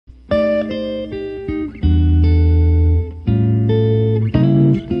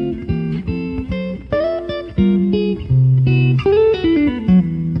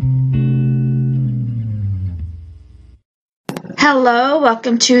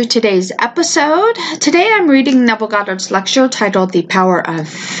welcome to today's episode. Today I'm reading Neville Goddard's lecture titled The Power of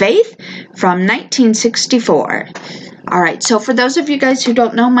Faith from 1964. Alright, so for those of you guys who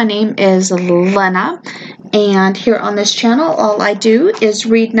don't know, my name is Lena, and here on this channel all I do is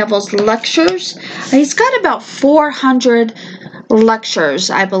read Neville's lectures. He's got about 400 lectures,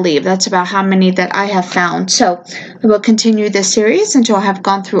 I believe. That's about how many that I have found. So I will continue this series until I have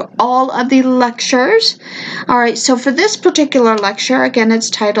gone through all of the lectures. Alright, so for this particular lecture, again, it's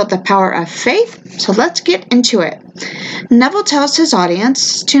titled The Power of Faith. So let's get into it. Neville tells his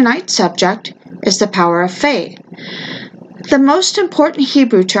audience tonight's subject is the power of faith. The most important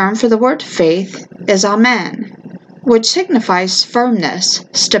Hebrew term for the word faith is amen, which signifies firmness,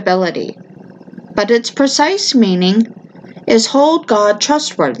 stability. But its precise meaning is hold God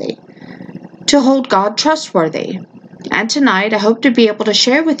trustworthy, to hold God trustworthy. And tonight I hope to be able to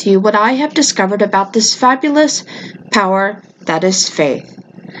share with you what I have discovered about this fabulous power that is faith.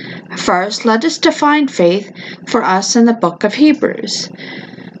 First, let us define faith for us in the book of Hebrews.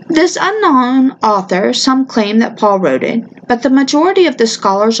 This unknown author, some claim that Paul wrote it, but the majority of the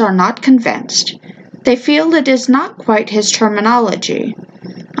scholars are not convinced. They feel it is not quite his terminology,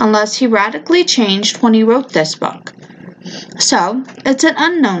 unless he radically changed when he wrote this book. So, it's an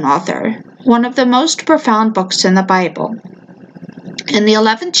unknown author, one of the most profound books in the Bible. In the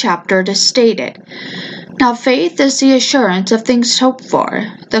 11th chapter it is stated, "Now faith is the assurance of things hoped for,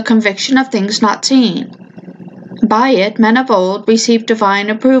 the conviction of things not seen. By it men of old received divine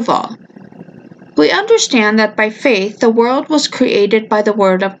approval." We understand that by faith the world was created by the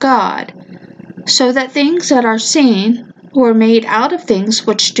Word of God, so that things that are seen were made out of things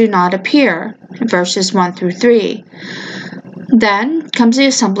which do not appear, verses 1 through 3. Then comes the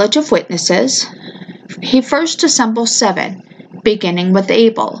assemblage of witnesses. He first assembles 7, beginning with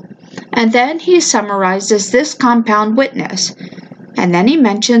Abel, and then he summarizes this compound witness, and then he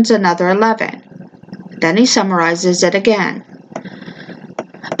mentions another 11. Then he summarizes it again.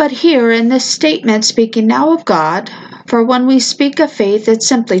 But here in this statement, speaking now of God, for when we speak of faith, it's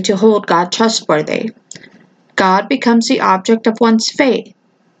simply to hold God trustworthy. God becomes the object of one's faith.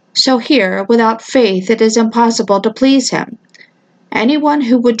 So here, without faith, it is impossible to please Him. Anyone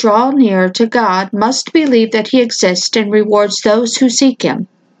who would draw near to God must believe that He exists and rewards those who seek Him.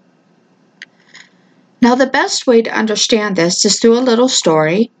 Now, the best way to understand this is through a little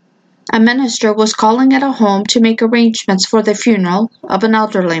story. A minister was calling at a home to make arrangements for the funeral of an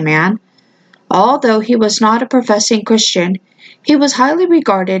elderly man. Although he was not a professing Christian, he was highly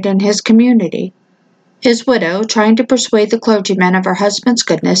regarded in his community. His widow, trying to persuade the clergyman of her husband's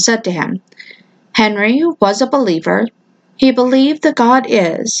goodness, said to him, "Henry was a believer. He believed that God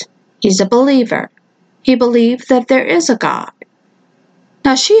is. He's a believer. He believed that there is a God."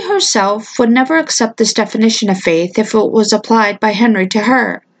 Now she herself would never accept this definition of faith if it was applied by Henry to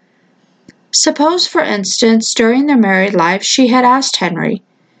her. Suppose, for instance, during their married life she had asked Henry,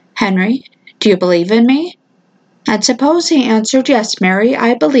 "Henry, do you believe in me?" And suppose he answered, "Yes, Mary,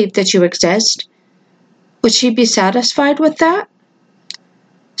 I believe that you exist." Would she be satisfied with that?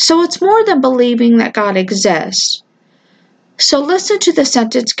 So it's more than believing that God exists. So listen to the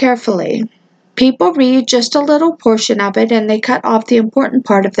sentence carefully. People read just a little portion of it and they cut off the important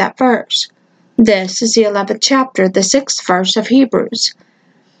part of that verse. This is the 11th chapter, the 6th verse of Hebrews.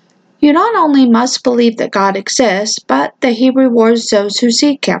 You not only must believe that God exists, but that He rewards those who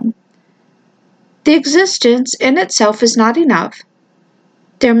seek Him. The existence in itself is not enough.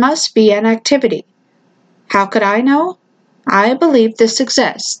 There must be an activity. How could I know? I believe this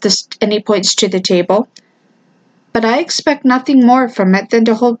exists, and he points to the table. But I expect nothing more from it than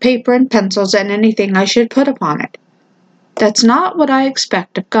to hold paper and pencils and anything I should put upon it. That's not what I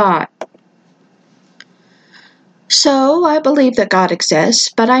expect of God. So I believe that God exists,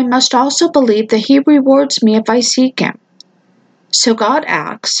 but I must also believe that He rewards me if I seek Him. So God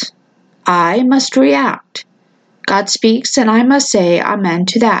acts. I must react. God speaks, and I must say amen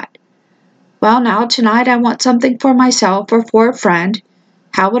to that. Well, now, tonight I want something for myself or for a friend.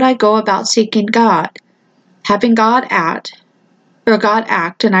 How would I go about seeking God? Having God act,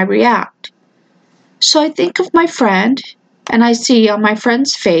 and I react. So I think of my friend, and I see on my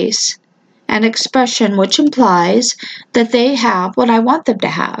friend's face an expression which implies that they have what I want them to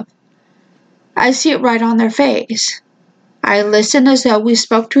have. I see it right on their face. I listen as though we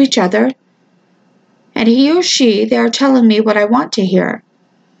spoke to each other, and he or she, they are telling me what I want to hear.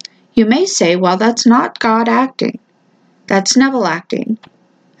 You may say, well, that's not God acting. That's Neville acting.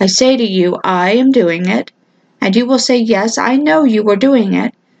 I say to you, I am doing it. And you will say, yes, I know you were doing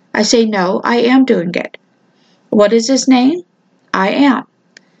it. I say, no, I am doing it. What is His name? I am.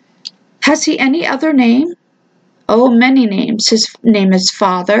 Has He any other name? Oh, many names. His name is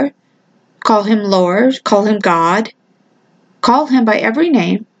Father. Call him Lord. Call him God. Call him by every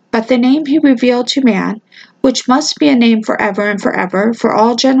name, but the name he revealed to man, which must be a name forever and forever, for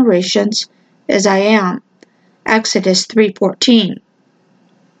all generations, is I am. Exodus 3:14.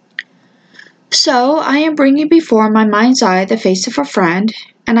 So I am bringing before my mind's eye the face of a friend,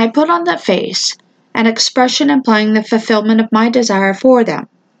 and I put on that face an expression implying the fulfillment of my desire for them.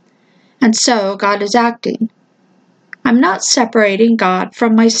 And so God is acting. I'm not separating God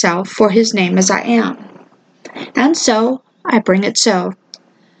from myself, for his name is I am. And so I bring it so.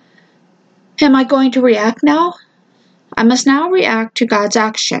 Am I going to react now? I must now react to God's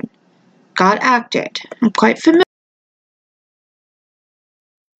action. God acted. I'm quite familiar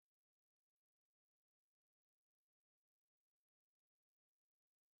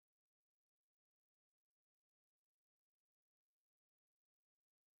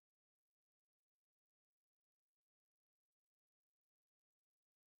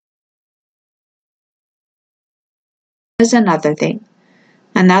is another thing,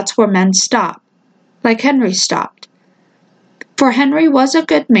 and that's where men stop, like Henry stopped. For Henry was a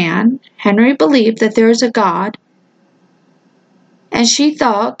good man. Henry believed that there is a God, and she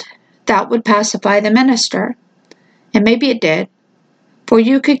thought that would pacify the minister. And maybe it did, for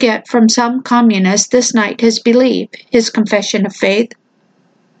you could get from some communist this night his belief, his confession of faith.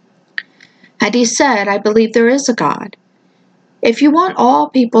 And he said, I believe there is a God. If you want all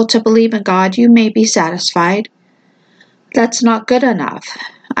people to believe in God, you may be satisfied. That's not good enough.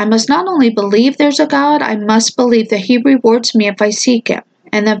 I must not only believe there's a God, I must believe that he rewards me if I seek him,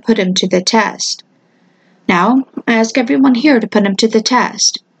 and then put him to the test. Now, I ask everyone here to put him to the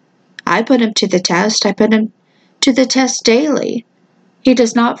test. I put him to the test. I put him to the test daily. He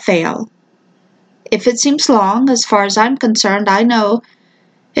does not fail. If it seems long, as far as I'm concerned, I know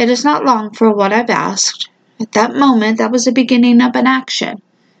it is not long for what I've asked. At that moment, that was the beginning of an action,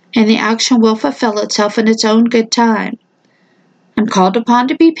 and the action will fulfill itself in its own good time. I'm called upon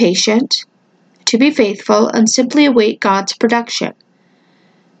to be patient, to be faithful, and simply await God's production.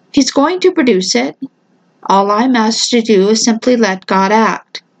 He's going to produce it. All I'm asked to do is simply let God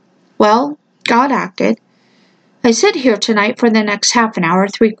act. Well, God acted. I sit here tonight for the next half an hour,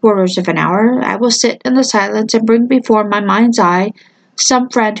 3/4 of an hour. I will sit in the silence and bring before my mind's eye some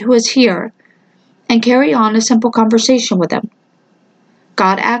friend who is here, and carry on a simple conversation with him.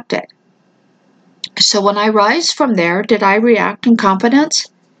 God acted. So when I rise from there, did I react in confidence,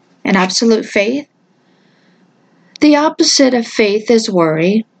 in absolute faith? The opposite of faith is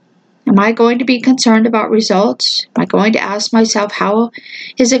worry. Am I going to be concerned about results? Am I going to ask myself, how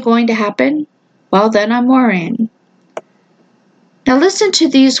is it going to happen? Well, then I'm worrying. Now listen to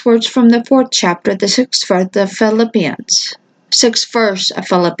these words from the 4th chapter, the 6th verse of Philippians. 6th verse of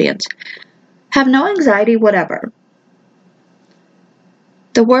Philippians. Have no anxiety whatever.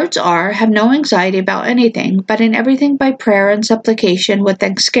 The words are, have no anxiety about anything, but in everything by prayer and supplication with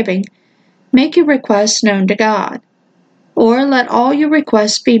thanksgiving, make your requests known to God. Or let all your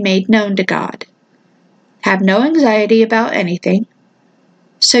requests be made known to God. Have no anxiety about anything.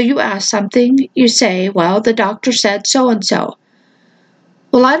 So you ask something, you say, well, the doctor said so and so.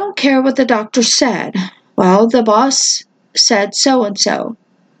 Well, I don't care what the doctor said. Well, the boss said so and so.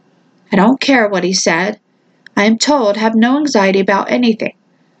 I don't care what he said. I am told, have no anxiety about anything.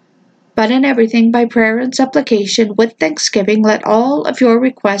 But in everything by prayer and supplication with thanksgiving, let all of your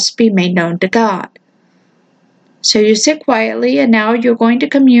requests be made known to God. So you sit quietly, and now you're going to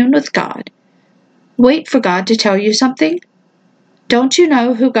commune with God. Wait for God to tell you something? Don't you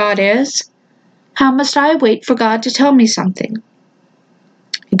know who God is? How must I wait for God to tell me something?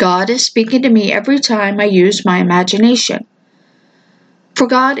 God is speaking to me every time I use my imagination. For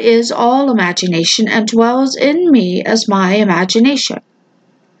God is all imagination and dwells in me as my imagination.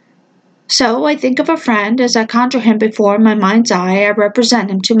 So I think of a friend. As I conjure him before my mind's eye, I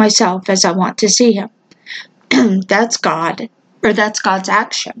represent him to myself as I want to see him. That's God, or that's God's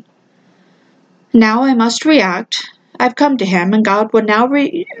action. Now I must react. I've come to him, and God will now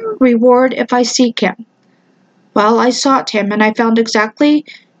reward if I seek him. Well, I sought him, and I found exactly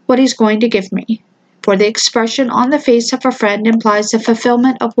what he's going to give me. For the expression on the face of a friend implies the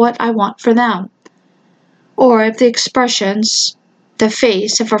fulfillment of what I want for them. Or if the expressions, the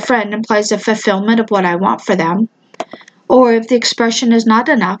face of a friend implies the fulfillment of what I want for them. Or if the expression is not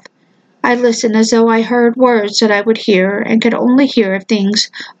enough, I listen as though I heard words that I would hear and could only hear if things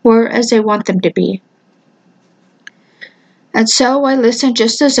were as they want them to be. And so I listen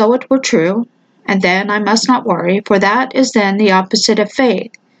just as though it were true, and then I must not worry, for that is then the opposite of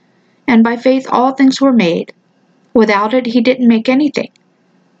faith. And by faith all things were made. Without it he didn't make anything.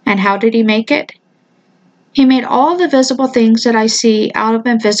 And how did he make it? He made all the visible things that I see out of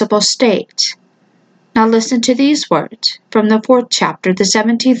invisible states. Now listen to these words from the 4th chapter, the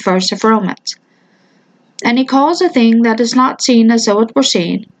 17th verse of Romans. And he calls a thing that is not seen as though it were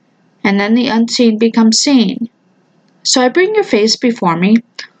seen, and then the unseen becomes seen. So I bring your face before me.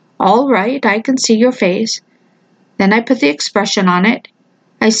 All right, I can see your face. Then I put the expression on it.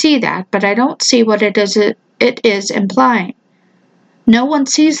 I see that, but I don't see what it is implying. No one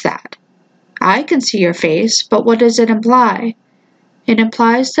sees that. I can see your face, but what does it imply? It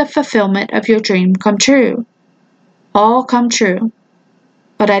implies the fulfillment of your dream come true. All come true.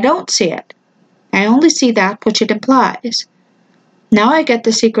 But I don't see it. I only see that which it implies. Now I get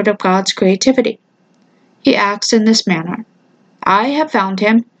the secret of God's creativity. He acts in this manner. I have found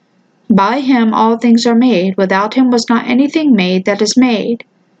him. By him all things are made. Without him was not anything made that is made.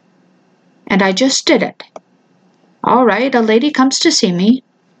 And I just did it. All right, a lady comes to see me.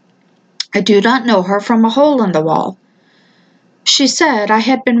 I do not know her from a hole in the wall. She said, I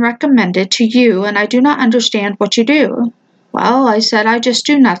had been recommended to you, and I do not understand what you do. Well, I said, I just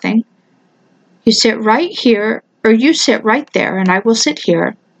do nothing. You sit right here, or you sit right there, and I will sit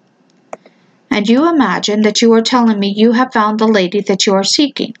here. And you imagine that you are telling me you have found the lady that you are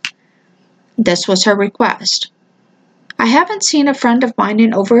seeking. This was her request. I haven't seen a friend of mine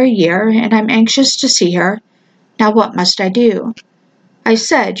in over a year, and I'm anxious to see her. Now what must I do? I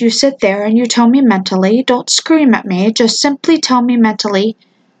said, you sit there and you tell me mentally, don't scream at me, just simply tell me mentally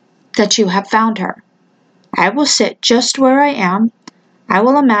that you have found her. I will sit just where I am. I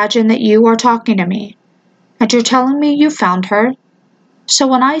will imagine that you are talking to me, and you're telling me you found her. So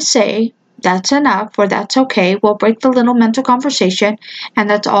when I say, that's enough, or that's okay, we'll break the little mental conversation, and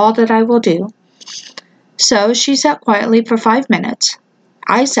that's all that I will do. So she sat quietly for 5 minutes.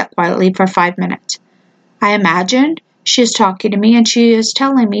 I sat quietly for 5 minutes. I imagined she is talking to me, and she is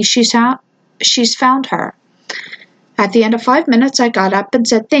telling me she's found her. At the end of 5 minutes, I got up and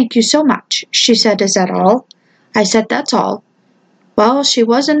said, thank you so much. She said, is that all? I said, that's all. Well, she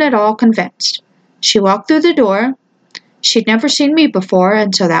wasn't at all convinced. She walked through the door. She'd never seen me before,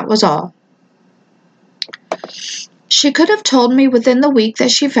 and so that was all. She could have told me within the week that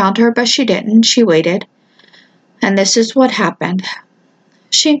she found her, but she didn't. She waited. And this is what happened.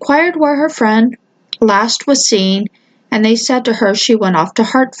 She inquired where her friend last was seen, and they said to her she went off to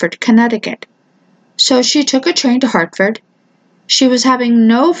Hartford, Connecticut. So she took a train to Hartford. She was having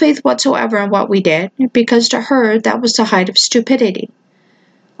no faith whatsoever in what we did, because to her that was the height of stupidity.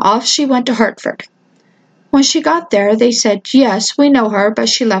 Off she went to Hartford. When she got there, they said, yes, we know her, but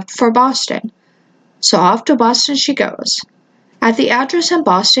she left for Boston. So off to Boston she goes. At the address in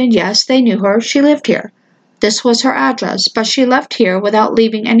Boston, yes, they knew her. She lived here. This was her address, but she left here without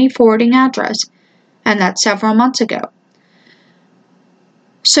leaving any forwarding address, and that's several months ago.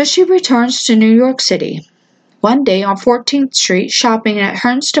 So she returns to New York City. One day on 14th Street, shopping at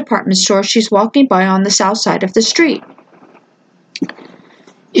Hearn's department store, she's walking by on the south side of the street.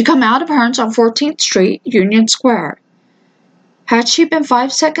 You come out of Hearn's on 14th Street, Union Square. Had she been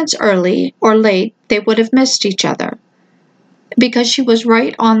 5 seconds early or late, they would have missed each other, because she was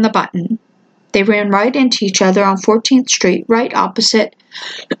right on the button. They ran right into each other on 14th Street, right opposite,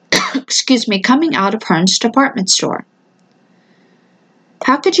 coming out of Hearn's department store.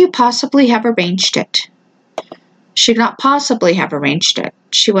 How could you possibly have arranged it? She could not possibly have arranged it.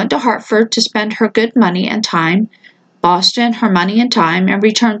 She went to Hartford to spend her good money and time, Boston her money and time, and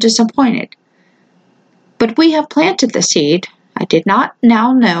returned disappointed. But we have planted the seed. I did not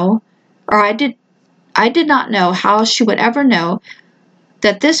know how she would ever know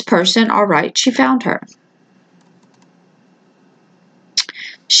that this person, all right, she found her.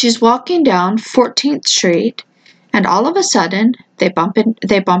 She's walking down 14th Street, and all of a sudden, they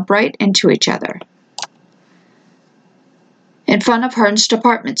bump right into each other. In front of Hearn's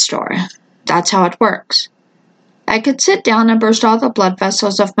department store. That's how it works. I could sit down and burst all the blood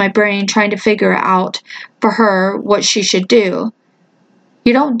vessels of my brain trying to figure out for her what she should do.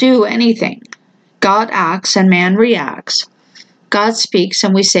 You don't do anything. God acts and man reacts. God speaks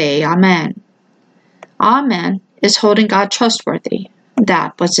and we say, Amen. Amen is holding God trustworthy.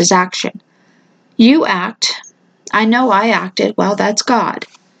 That was his action. You act. I know I acted. Well, that's God.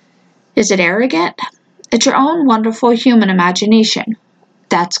 Is it arrogant? It's your own wonderful human imagination.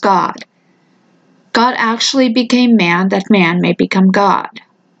 That's God. God actually became man that man may become God.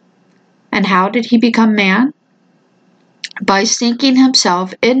 And how did he become man? By sinking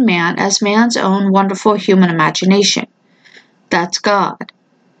himself in man as man's own wonderful human imagination. That's God.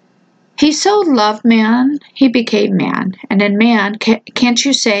 He so loved man, he became man. And in man, can't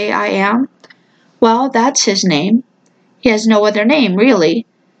you say, I am? Well, that's his name. He has no other name, really.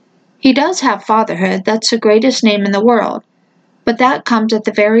 He does have fatherhood, that's the greatest name in the world, but that comes at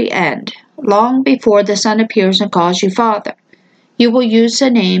the very end, long before the Son appears and calls you Father. You will use the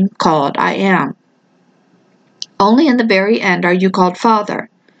name called I Am. Only in the very end are you called Father.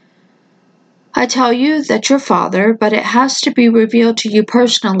 I tell you that you're Father, but it has to be revealed to you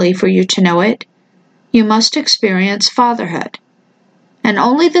personally for you to know it. You must experience fatherhood, and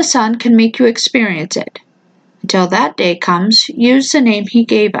only the Son can make you experience it. Until that day comes, use the name He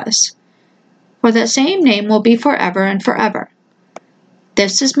gave us, for that same name will be forever and forever.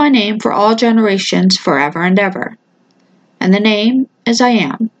 This is my name for all generations, forever and ever. And the name is I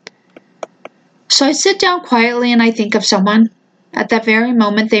Am. So I sit down quietly and I think of someone. At that very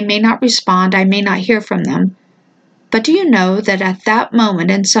moment they may not respond, I may not hear from them. But do you know that at that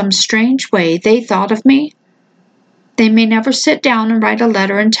moment, in some strange way, they thought of me? They may never sit down and write a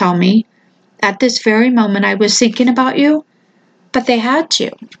letter and tell me, at this very moment I was thinking about you, but they had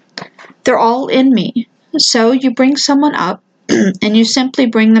to. They're all in me. So you bring someone up, and you simply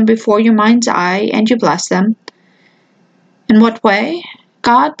bring them before your mind's eye, and you bless them. In what way?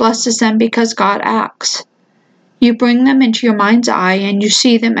 God blesses them because God acts. You bring them into your mind's eye, and you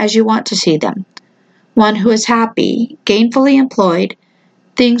see them as you want to see them. One who is happy, gainfully employed,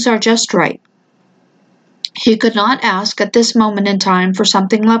 things are just right. He could not ask at this moment in time for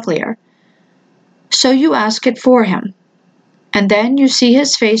something lovelier. So you ask it for him, and then you see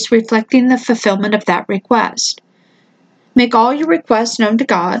his face reflecting the fulfillment of that request. Make all your requests known to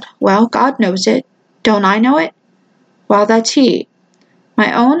God. Well, God knows it. Don't I know it? Well, that's He.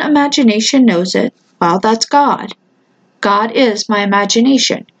 My own imagination knows it. Well, that's God. God is my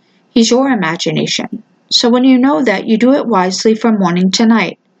imagination. He's your imagination. So when you know that, you do it wisely from morning to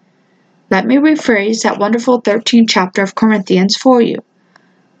night. Let me rephrase that wonderful 13th chapter of Corinthians for you.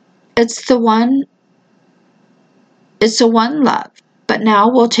 It's the one love, but now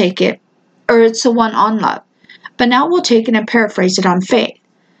we'll take it, or it's the one on love. But now we'll take it and paraphrase it on faith.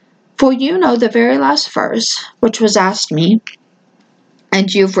 For you know the very last verse, which was asked me,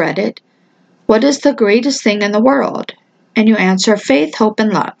 and you've read it. What is the greatest thing in the world? And you answer, faith, hope,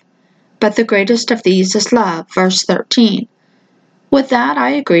 and love. But the greatest of these is love, verse 13. With that,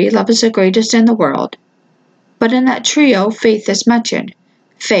 I agree, love is the greatest in the world. But in that trio, faith is mentioned.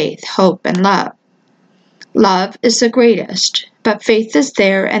 Faith, hope, and love. Love is the greatest, but faith is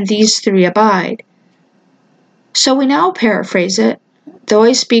there, and these three abide. So we now paraphrase it. Though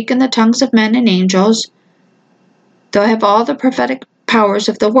I speak in the tongues of men and angels, though I have all the prophetic powers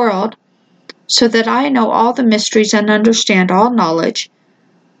of the world, so that I know all the mysteries and understand all knowledge,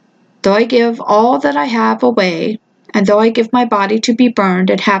 though I give all that I have away, and though I give my body to be burned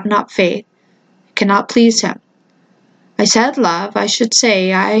and have not faith, I cannot please him. I said love, I should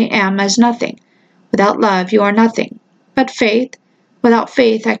say I am as nothing. Without love you are nothing. But faith, without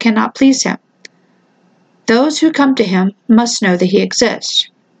faith I cannot please him. Those who come to him must know that he exists.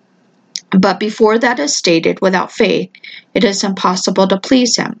 But before that is stated, without faith, it is impossible to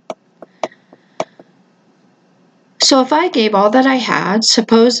please him. So if I gave all that I had,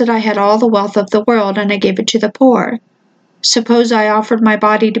 suppose that I had all the wealth of the world and I gave it to the poor. Suppose I offered my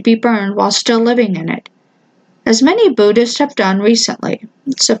body to be burned while still living in it, as many Buddhists have done recently.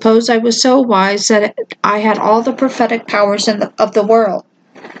 Suppose I was so wise that I had all the prophetic powers of the world,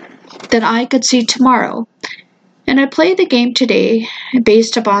 that I could see tomorrow, and I play the game today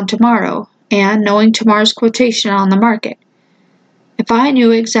based upon tomorrow, and knowing tomorrow's quotation on the market. If I knew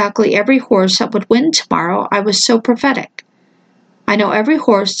exactly every horse that would win tomorrow, I was so prophetic. I know every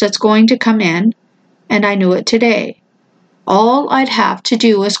horse that's going to come in, and I knew it today. All I'd have to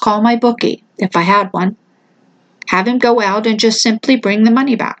do is call my bookie, if I had one, have him go out and just simply bring the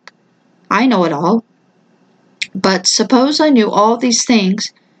money back. I know it all. But suppose I knew all these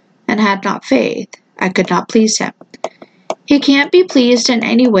things and had not faith, I could not please him. He can't be pleased in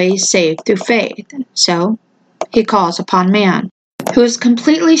any way save through faith. So he calls upon man, who is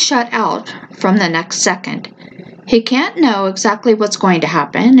completely shut out from the next second. He can't know exactly what's going to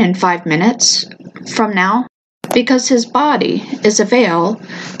happen in 5 minutes from now, because his body is a veil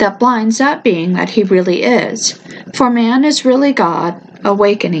that blinds that being that he really is. For man is really God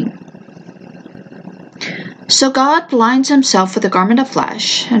awakening. So God blinds himself with a garment of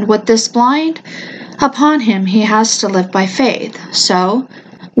flesh, and with this blind upon him he has to live by faith. So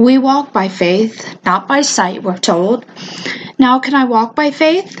we walk by faith, not by sight, we're told. Now, can I walk by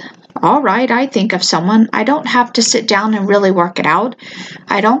faith? All right, I think of someone. I don't have to sit down and really work it out.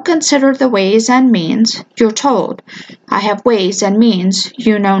 I don't consider the ways and means. You're told, I have ways and means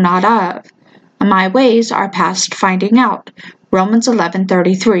you know not of. My ways are past finding out. Romans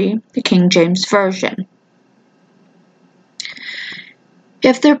 11:33, the King James Version.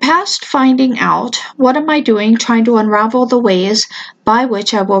 If they're past finding out, what am I doing trying to unravel the ways by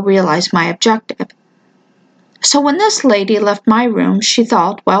which I will realize my objective? So when this lady left my room, she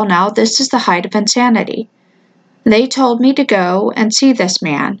thought, well, now this is the height of insanity. They told me to go and see this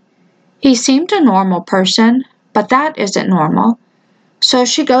man. He seemed a normal person, but that isn't normal. So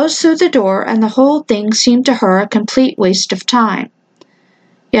she goes through the door, and the whole thing seemed to her a complete waste of time.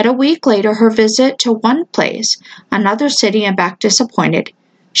 Yet a week later, her visit to one place, another city, and back disappointed,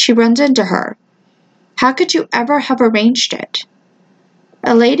 she runs into her. How could you ever have arranged it?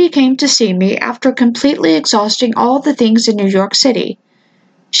 A lady came to see me after completely exhausting all the things in New York City.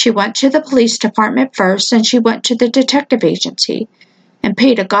 She went to the police department first, and she went to the detective agency, and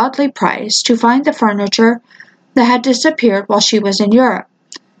paid a godly price to find the furniture that had disappeared while she was in Europe.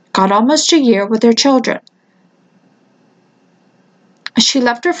 Got almost a year with her children. She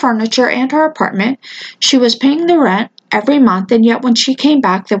left her furniture and her apartment. She was paying the rent every month, and yet when she came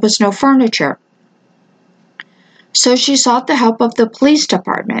back, there was no furniture. So she sought the help of the police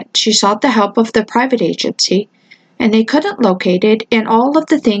department. She sought the help of the private agency, and they couldn't locate it in all of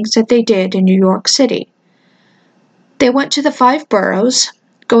the things that they did in New York City. They went to the 5 boroughs,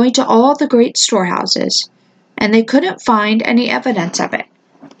 going to all the great storehouses, and they couldn't find any evidence of it.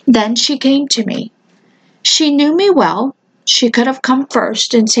 Then she came to me. She knew me well. She could have come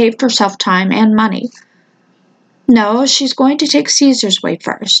first and saved herself time and money. No, she's going to take Caesar's way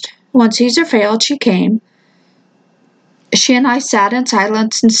first. When Caesar failed, she came. She and I sat in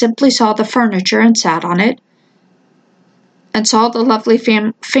silence and simply saw the furniture and sat on it, and saw the lovely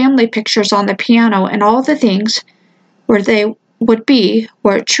family pictures on the piano, and all the things where they would be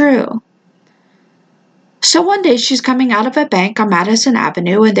were it true. So one day she's coming out of a bank on Madison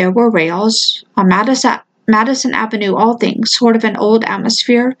Avenue, and there were rails on Madison Avenue, all things, sort of an old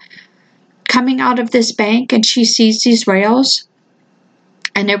atmosphere, coming out of this bank, and she sees these rails,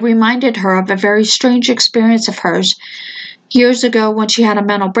 and it reminded her of a very strange experience of hers years ago when she had a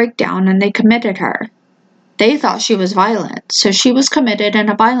mental breakdown and they committed her. They thought she was violent, so she was committed in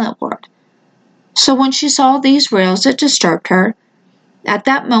a violent ward. So when she saw these rails, it disturbed her. At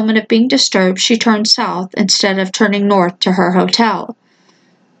that moment of being disturbed, she turned south instead of turning north to her hotel.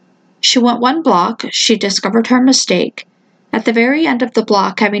 She went 1 block. She discovered her mistake. At the very end of the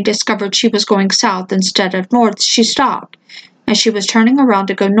block, having discovered she was going south instead of north, she stopped, and she was turning around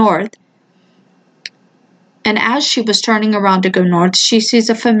to go north. And as she was turning around to go north, she sees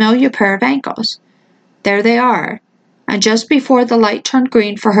a familiar pair of ankles. There they are. And just before the light turned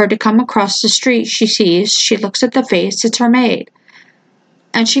green for her to come across the street, she looks at the face, it's her maid.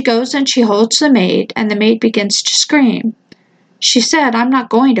 And she goes and she holds the maid, and the maid begins to scream. She said, I'm not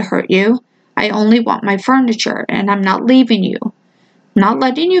going to hurt you. I only want my furniture, and I'm not leaving you. I'm not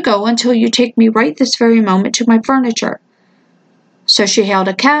letting you go until you take me right this very moment to my furniture. So she hailed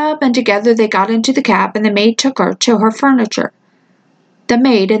a cab, and together they got into the cab, and the maid took her to her furniture. The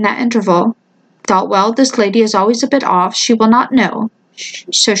maid, in that interval, thought, well, this lady is always a bit off. She will not know,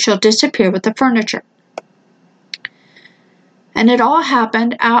 so she'll disappear with the furniture. And it all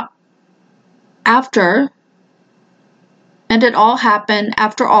happened after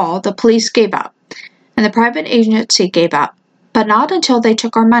all, the police gave up, and the private agency gave up, but not until they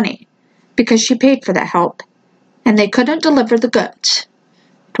took our money, because she paid for that help, and they couldn't deliver the goods.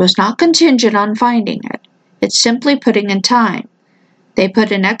 It was not contingent on finding it. It's simply putting in time. They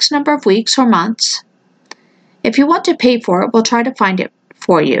put in X number of weeks or months. If you want to pay for it, we'll try to find it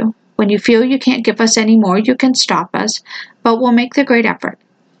for you. When you feel you can't give us any more, you can stop us, but we'll make the great effort.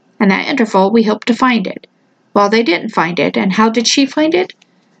 In that interval, we hope to find it. Well, they didn't find it, and how did she find it?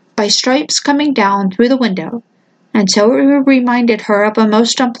 By stripes coming down through the window. And so it reminded her of a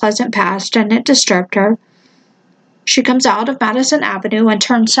most unpleasant past, and it disturbed her. She comes out of Madison Avenue and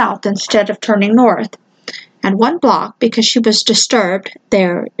turns south instead of turning north. And 1 block, because she was disturbed,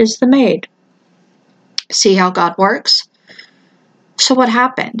 there is the maid. See how God works? So what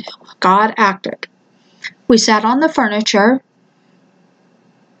happened? God acted. We sat on the furniture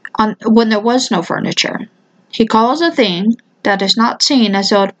when there was no furniture. He calls a thing that is not seen as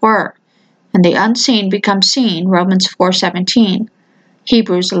though it were, and the unseen becomes seen, Romans 4:17,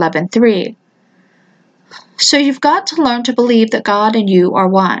 Hebrews 11:3. So you've got to learn to believe that God and you are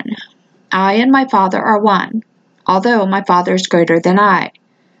one. I and my Father are one, although my Father is greater than I.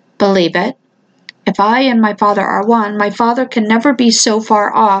 Believe it. If I and my Father are one, my Father can never be so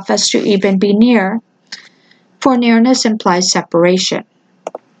far off as to even be near, for nearness implies separation.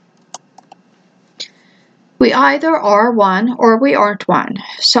 We either are one or we aren't one,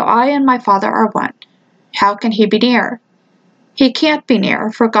 so I and my Father are one. How can he be near? He can't be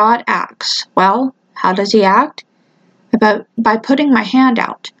near, for God acts. Well, how does he act? by putting my hand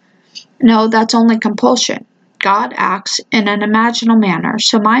out. No, that's only compulsion. God acts in an imaginal manner,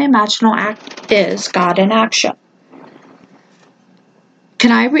 so my imaginal act is God in action.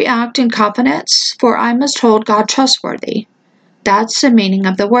 Can I react in confidence? For I must hold God trustworthy. That's the meaning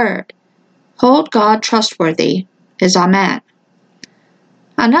of the word. Hold God trustworthy is Amen.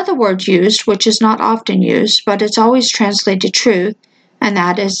 Another word used, which is not often used, but it's always translated truth, and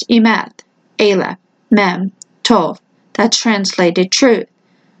that is Emeth, Aleph, Mem, Tov. That's translated truth.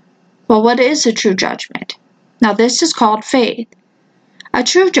 Well, what is a true judgment? Now this is called faith. A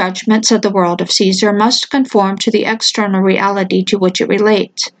true judgment, said the world of Caesar, must conform to the external reality to which it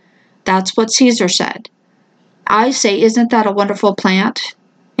relates. That's what Caesar said. I say, isn't that a wonderful plant?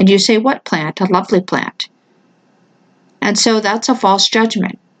 And you say, what plant? A lovely plant. And so that's a false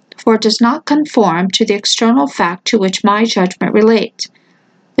judgment, for it does not conform to the external fact to which my judgment relates.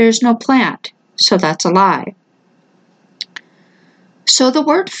 There is no plant, so that's a lie. So the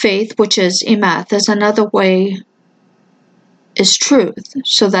word faith, which is emeth, is another way is truth,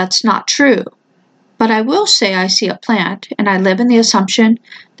 so that's not true. But I will say I see a plant, and I live in the assumption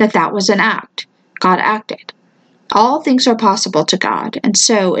that that was an act. God acted. All things are possible to God, and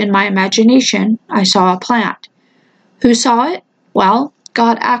so in my imagination I saw a plant. Who saw it? Well,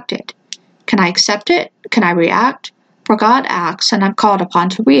 God acted. Can I accept it? Can I react? For God acts, and I'm called upon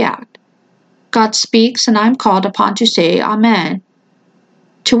to react. God speaks, and I'm called upon to say Amen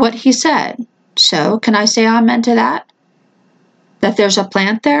to what He said. So, can I say Amen to that? That there's a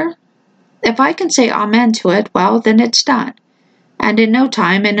plant there? If I can say Amen to it, well, then it's done. And in no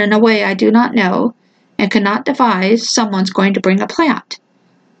time, and in a way I do not know, and cannot devise, someone's going to bring a plant.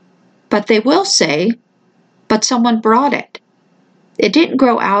 But they will say, but someone brought it. It didn't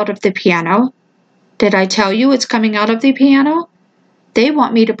grow out of the piano. Did I tell you it's coming out of the piano? They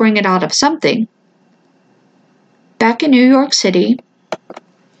want me to bring it out of something. Back in New York City,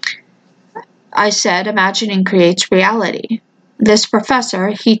 I said imagining creates reality. This professor,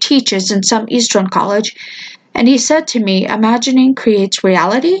 he teaches in some Eastern college, and he said to me, imagining creates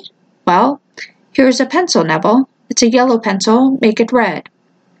reality? Well, here's a pencil, Neville. It's a yellow pencil. Make it red.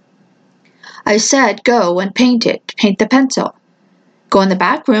 I said, go and paint it. Paint the pencil. Go in the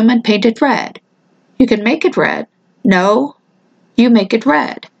back room and paint it red. You can make it red. No, you make it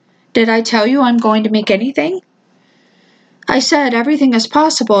red. Did I tell you I'm going to make anything? I said everything is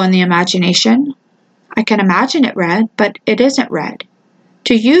possible in the imagination. I can imagine it red, but it isn't red.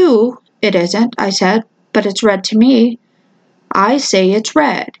 To you, it isn't, I said, but it's red to me. I say it's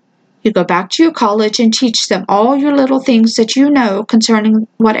red. You go back to your college and teach them all your little things that you know concerning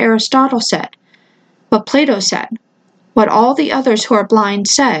what Aristotle said, what Plato said, what all the others who are blind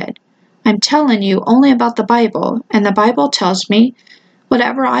said. I'm telling you only about the Bible, and the Bible tells me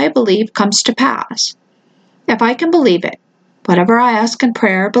whatever I believe comes to pass. If I can believe it, whatever I ask in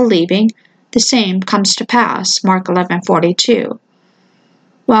prayer, believing, the same comes to pass. Mark 11:42.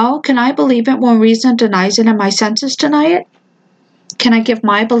 Well, can I believe it when reason denies it and my senses deny it? Can I give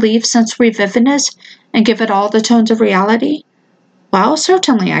my belief sensory vividness and give it all the tones of reality? Well,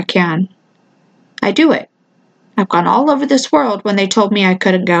 certainly I can. I do it. I've gone all over this world when they told me I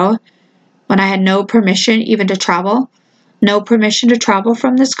couldn't go, when I had no permission even to travel, no permission to travel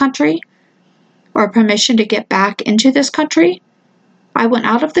from this country, or permission to get back into this country. I went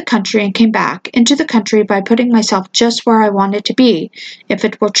out of the country and came back into the country by putting myself just where I wanted to be, if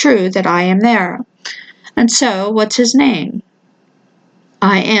it were true that I am there. And so, what's his name?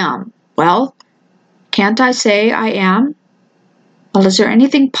 I am. Well, can't I say I am? Well, is there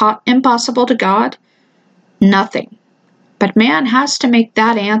anything impossible to God? Nothing. But man has to make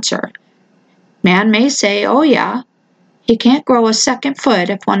that answer. Man may say, oh yeah, he can't grow a second foot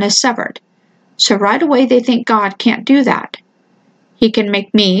if one is severed. So right away they think God can't do that. He can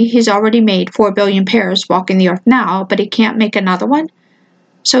make me. He's already made 4 billion pairs walking the earth now, but he can't make another one.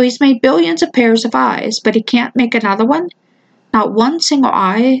 So he's made billions of pairs of eyes, but he can't make another one. Not one single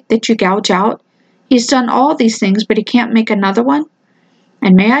eye that you gouge out. He's done all these things, but he can't make another one.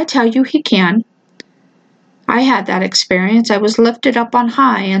 And may I tell you, he can. I had that experience. I was lifted up on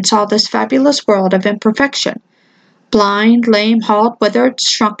high and saw this fabulous world of imperfection. Blind, lame, halt, withered,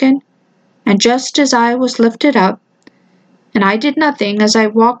 shrunken. And just as I was lifted up, and I did nothing, as I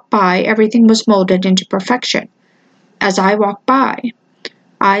walked by, everything was molded into perfection. As I walked by,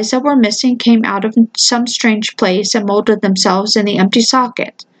 eyes that were missing came out of some strange place and molded themselves in the empty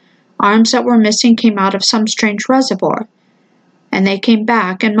socket. Arms that were missing came out of some strange reservoir, and they came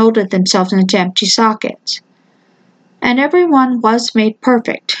back and molded themselves into empty sockets. And everyone was made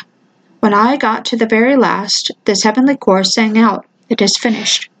perfect. When I got to the very last, this heavenly chorus sang out, "It is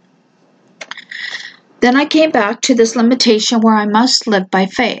finished." Then I came back to this limitation where I must live by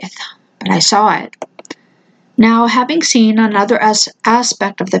faith, but I saw it. Now, having seen another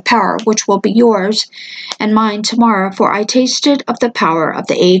aspect of the power which will be yours and mine tomorrow, for I tasted of the power of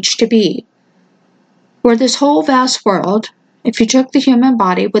the age to be. Were this whole vast world, if you took the human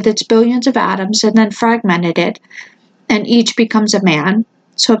body with its billions of atoms and then fragmented it, and each becomes a man,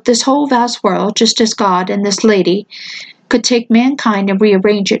 so if this whole vast world, just as God and this lady, could take mankind and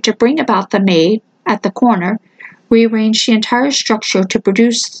rearrange it to bring about the maid at the corner, rearrange the entire structure to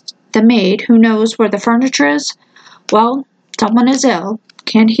produce the maid who knows where the furniture is, well, someone is ill.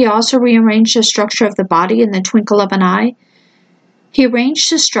 Can't he also rearrange the structure of the body in the twinkle of an eye? He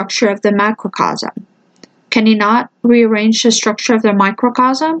arranged the structure of the macrocosm. Can he not rearrange the structure of the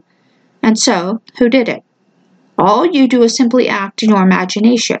microcosm? And so, who did it? All you do is simply act in your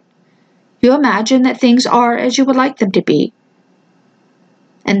imagination. You imagine that things are as you would like them to be,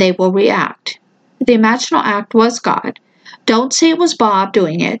 and they will react. The imaginal act was God. Don't say it was Bob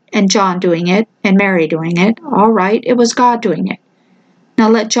doing it, and John doing it, and Mary doing it. All right, it was God doing it. Now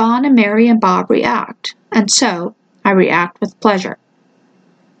let John and Mary and Bob react, and so I react with pleasure.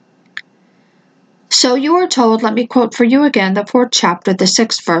 So you are told, let me quote for you again the 4th chapter, the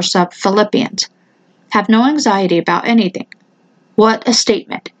 6th verse of Philippians. Have no anxiety about anything. What a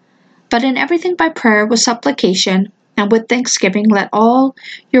statement! But in everything by prayer with supplication and with thanksgiving let all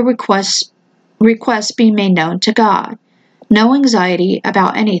your requests be made known to God. No anxiety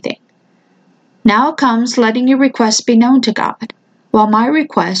about anything. Now comes letting your requests be known to God. Well, my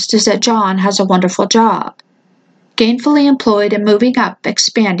request is that John has a wonderful job, gainfully employed and moving up,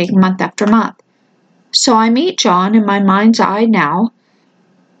 expanding month after month. So I meet John in my mind's eye now.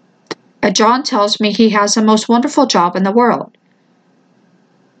 John tells me he has the most wonderful job in the world.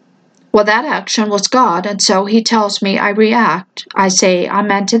 Well, that action was God, and so he tells me I react. I say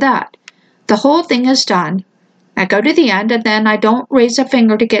amen to that. The whole thing is done. I go to the end, and then I don't raise a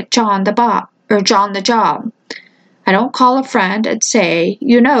finger to get John the job. I don't call a friend and say,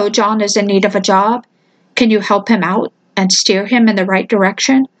 you know, John is in need of a job. Can you help him out and steer him in the right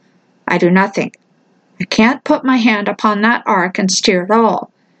direction? I do nothing. I can't put my hand upon that ark and steer it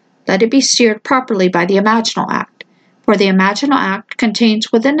all. Let it be steered properly by the imaginal act, for the imaginal act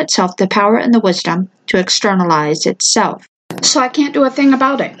contains within itself the power and the wisdom to externalize itself. So I can't do a thing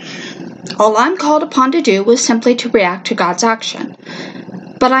about it. All I'm called upon to do was simply to react to God's action.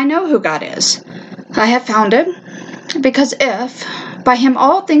 But I know who God is. I have found him, because if by him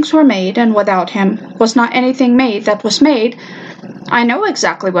all things were made, and without him was not anything made that was made, I know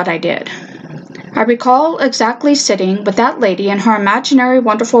exactly what I did. I recall exactly sitting with that lady in her imaginary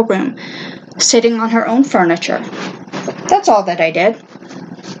wonderful room, sitting on her own furniture. That's all that I did.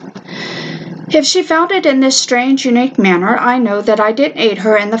 If she found it in this strange, unique manner, I know that I didn't aid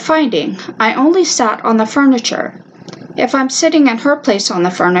her in the finding. I only sat on the furniture. If I'm sitting in her place on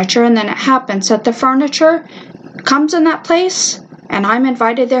the furniture, and then it happens that the furniture comes in that place, and I'm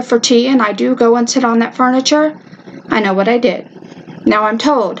invited there for tea, and I do go and sit on that furniture, I know what I did. Now I'm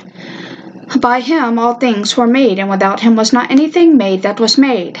told, by him all things were made, and without him was not anything made that was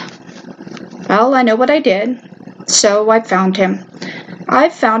made. Well, I know what I did, so I found him.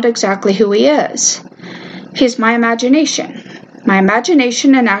 I've found exactly who he is. He's my imagination. My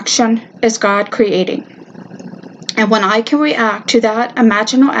imagination in action is God creating. And when I can react to that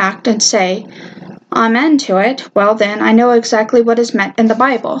imaginal act and say, amen to it, well then I know exactly what is meant in the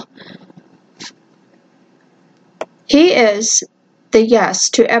Bible. He is the yes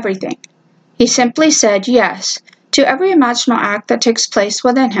to everything. He simply said yes to every imaginal act that takes place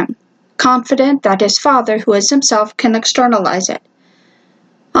within him, confident that his Father, who is himself, can externalize it.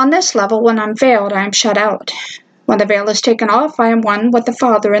 On this level, when I'm veiled, I am shut out. When the veil is taken off, I am one with the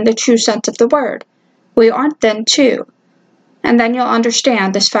Father in the true sense of the word. We aren't then two. And then you'll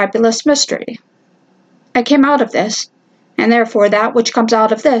understand this fabulous mystery. I came out of this, and therefore that which comes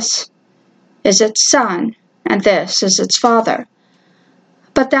out of this is its Son, and this is its Father.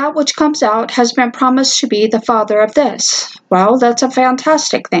 But that which comes out has been promised to be the Father of this. Well, that's a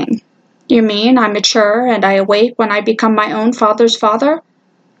fantastic thing. You mean I mature and I awake when I become my own Father's Father?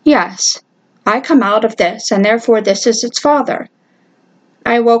 Yes, I come out of this, and therefore this is its Father.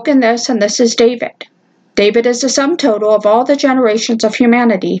 I awoke in this, and this is David. David is the sum total of all the generations of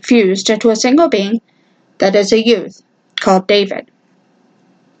humanity fused into a single being that is a youth, called David.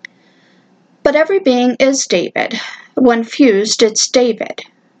 But every being is David. When fused, it's David.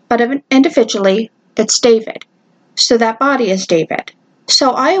 But individually, it's David. So that body is David.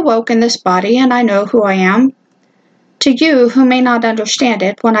 So I awoke in this body, and I know who I am. To you who may not understand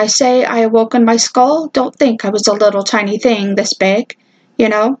it, when I say I awoke in my skull, don't think I was a little tiny thing this big, you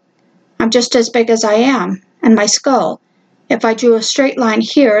know. I'm just as big as I am, and my skull. If I drew a straight line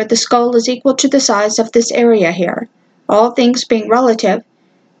here, the skull is equal to the size of this area here. All things being relative,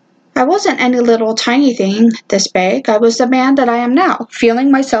 I wasn't any little tiny thing this big. I was the man that I am now,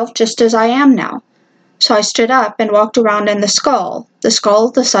 feeling myself just as I am now. So I stood up and walked around in the skull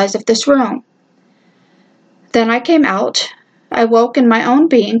the size of this room. Then I came out. I woke in my own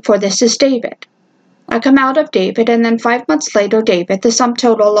being, for this is David. I come out of David, and then 5 months later, David, the sum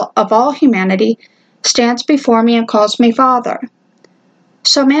total of all humanity, stands before me and calls me Father.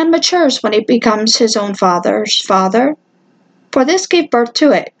 So man matures when he becomes his own father's father. For this gave birth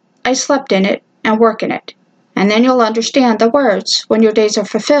to it. I slept in it and work in it. And then you'll understand the words, when your days are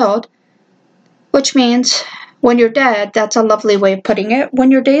fulfilled, which means when you're dead. That's a lovely way of putting it.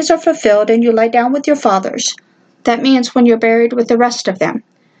 When your days are fulfilled and you lie down with your fathers, that means when you're buried with the rest of them.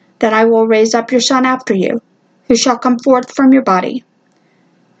 Then I will raise up your son after you, who shall come forth from your body,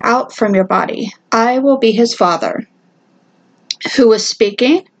 out from your body. I will be his father. Who is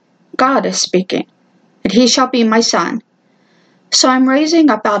speaking? God is speaking, and he shall be my son. So I'm raising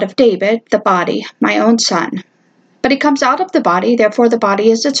up out of David, the body, my own son. But he comes out of the body, therefore the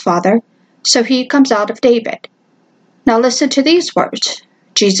body is its father, so he comes out of David. Now listen to these words.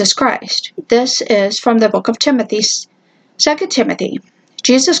 Jesus Christ. This is from the book of Timothy, 2 Timothy.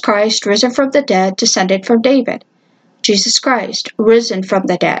 Jesus Christ, risen from the dead, descended from David. Jesus Christ, risen from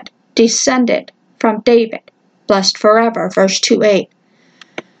the dead, descended from David, blessed forever. Verse 2:8.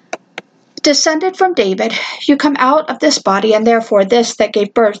 Descended from David, you come out of this body, and therefore this that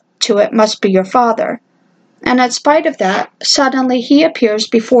gave birth to it must be your father. And in spite of that, suddenly he appears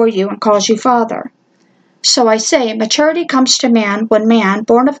before you and calls you Father. So I say, maturity comes to man when man,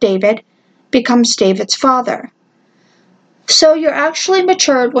 born of David, becomes David's father. So you're actually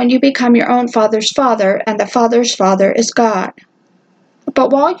matured when you become your own father's father, and the father's father is God.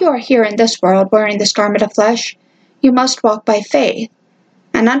 But while you are here in this world wearing this garment of flesh, you must walk by faith,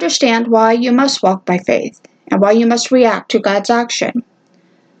 and understand why you must walk by faith, and why you must react to God's action.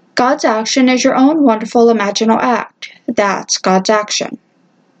 God's action is your own wonderful imaginal act. That's God's action.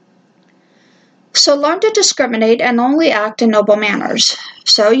 So learn to discriminate and only act in noble manners.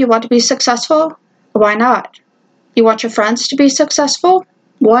 So you want to be successful? Why not? You want your friends to be successful?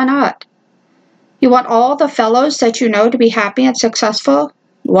 Why not? You want all the fellows that you know to be happy and successful?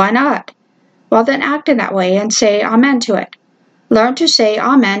 Why not? Well, then act in that way and say amen to it. Learn to say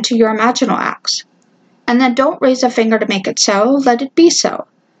amen to your imaginal acts. And then don't raise a finger to make it so. Let it be so.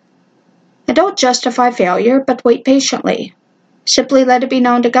 And don't justify failure, but wait patiently. Simply let it be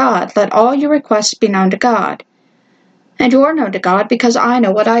known to God. Let all your requests be known to God. And you're known to God because I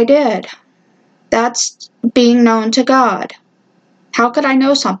know what I did. That's being known to God. How could I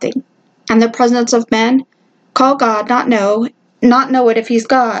know something? In the presence of men? Call God, not know it if he's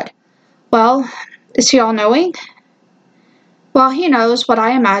God. Well, is he all-knowing? Well, he knows what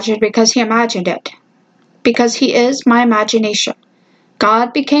I imagined because he imagined it. Because he is my imagination.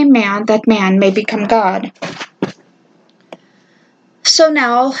 God became man that man may become God. So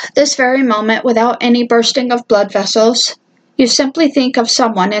now, this very moment, without any bursting of blood vessels, you simply think of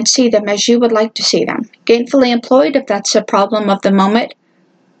someone and see them as you would like to see them. Gainfully employed, if that's the problem of the moment.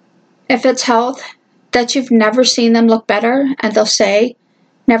 If it's health, that you've never seen them look better, and they'll say,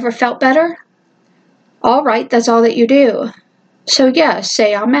 never felt better? All right, that's all that you do. So yes,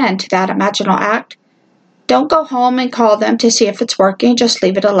 say amen to that imaginal act. Don't go home and call them to see if it's working, just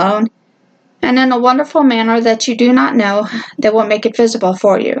leave it alone. And in a wonderful manner that you do not know, they will make it visible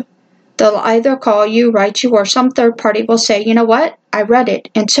for you. They'll either call you, write you, or some third party will say, you know what, I read it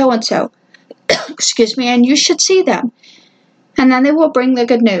in so-and-so, excuse me, and you should see them. And then they will bring the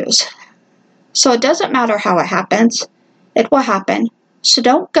good news. So it doesn't matter how it happens. It will happen. So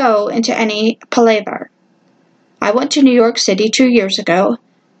don't go into any palaver. I went to New York City 2 years ago,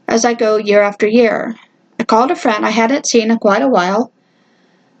 as I go year after year. I called a friend I hadn't seen in quite a while,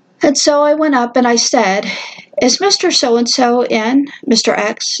 and so I went up and I said, is Mr. So-and-so in, Mr.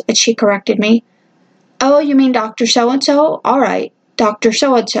 X? And she corrected me. Oh, you mean Dr. So-and-so? All right, Dr.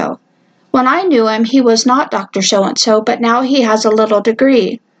 So-and-so. When I knew him, he was not Dr. So-and-so, but now he has a little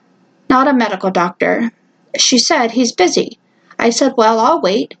degree. Not a medical doctor. She said, he's busy. I said, well, I'll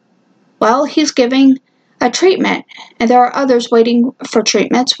wait. Well, he's giving a treatment, and there are others waiting for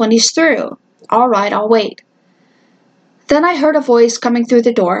treatments when he's through. All right, I'll wait. Then I heard a voice coming through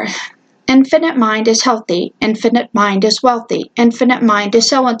the door. Infinite mind is healthy. Infinite mind is wealthy. Infinite mind is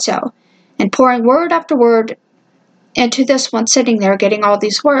so-and-so. And pouring word after word into this one sitting there getting all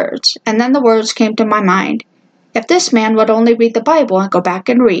these words. And then the words came to my mind. If this man would only read the Bible and go back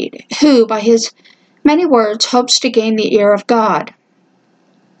and read, who by his many words hopes to gain the ear of God.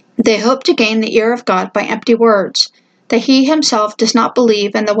 They hope to gain the ear of God by empty words, that he himself does not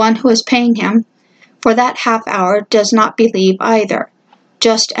believe and the one who is paying him for that half hour does not believe either.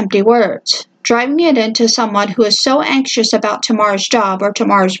 Just empty words, driving it into someone who is so anxious about tomorrow's job or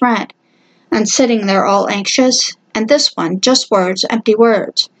tomorrow's rent, and sitting there all anxious, and this one, just words, empty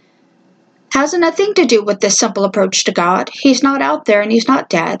words. Hasn't a thing to do with this simple approach to God. He's not out there and he's not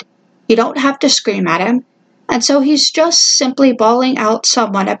dead. You don't have to scream at him. And so he's just simply bawling out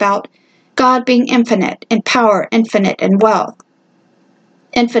someone about God being infinite in power, infinite in wealth,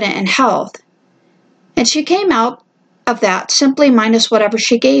 infinite in health. And she came out of that simply minus whatever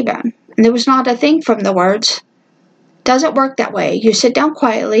she gave him. And there was not a thing from the words. Doesn't work that way. You sit down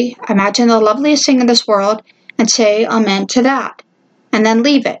quietly, imagine the loveliest thing in this world, and say amen to that. And then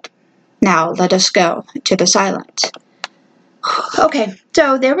leave it. Now let us go to the silence. Okay,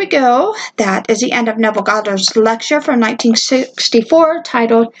 so there we go. That is the end of Neville Goddard's lecture from 1964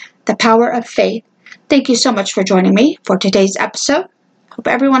 titled The Power of Faith. Thank you so much for joining me for today's episode. Hope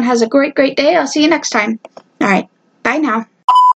everyone has a great day. I'll see you next time. All right, bye now.